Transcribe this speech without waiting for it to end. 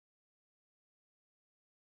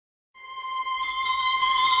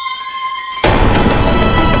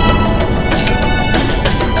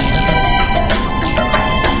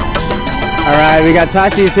Alright, we got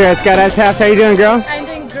Tati here at Skydive Taft. How you doing, girl? I'm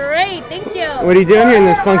doing great, thank you. What are you doing here in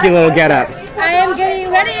this funky little getup? I am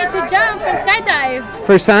getting ready to jump from skydive.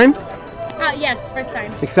 First time? Yes, first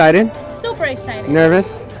time. Excited? Super excited.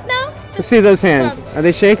 Nervous? No. Let's see those hands. Are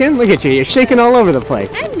they shaking? Look at you, you're shaking all over the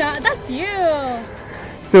place. I'm not, that's you.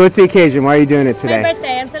 So what's the occasion? Why are you doing it today? My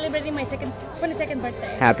birthday. I'm celebrating my 22nd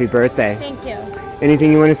birthday. Happy birthday. Thank you.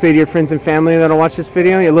 Anything you want to say to your friends and family that'll watch this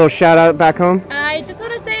video? A little shout out back home? I just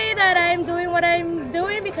want to say that I'm doing what I'm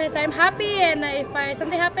doing because I'm happy, and if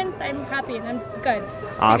something happens, I'm happy and I'm good.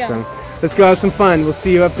 Awesome. Let's go have some fun. We'll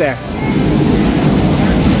see you up there.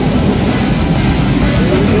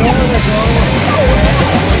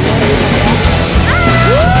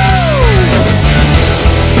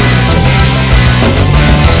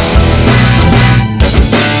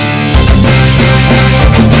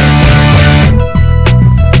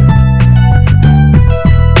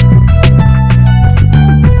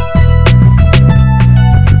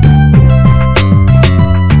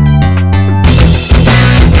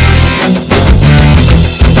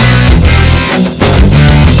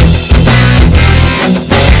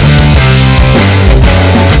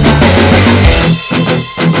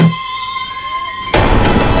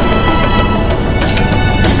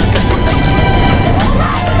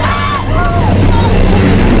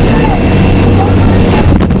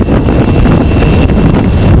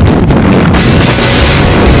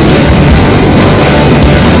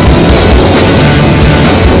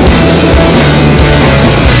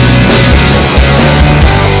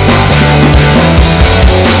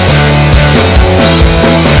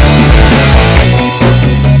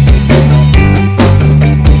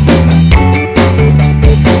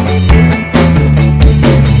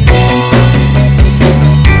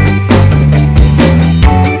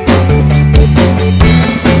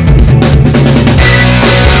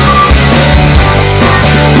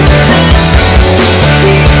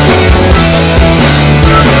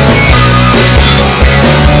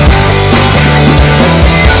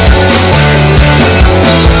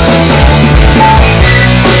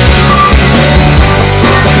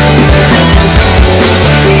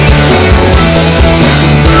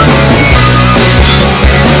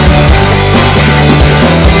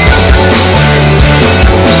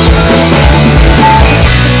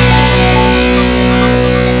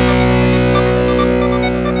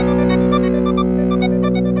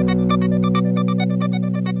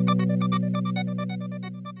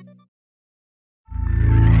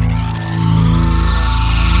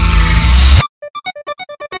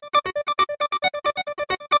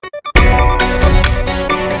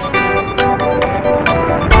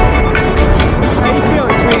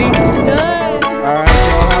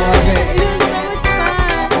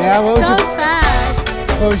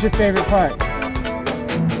 What was your favorite part?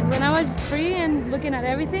 When I was free and looking at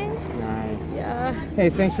everything. Nice. Yeah. Hey,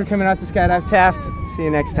 thanks for coming out to Skydive Taft. See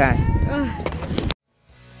you next time.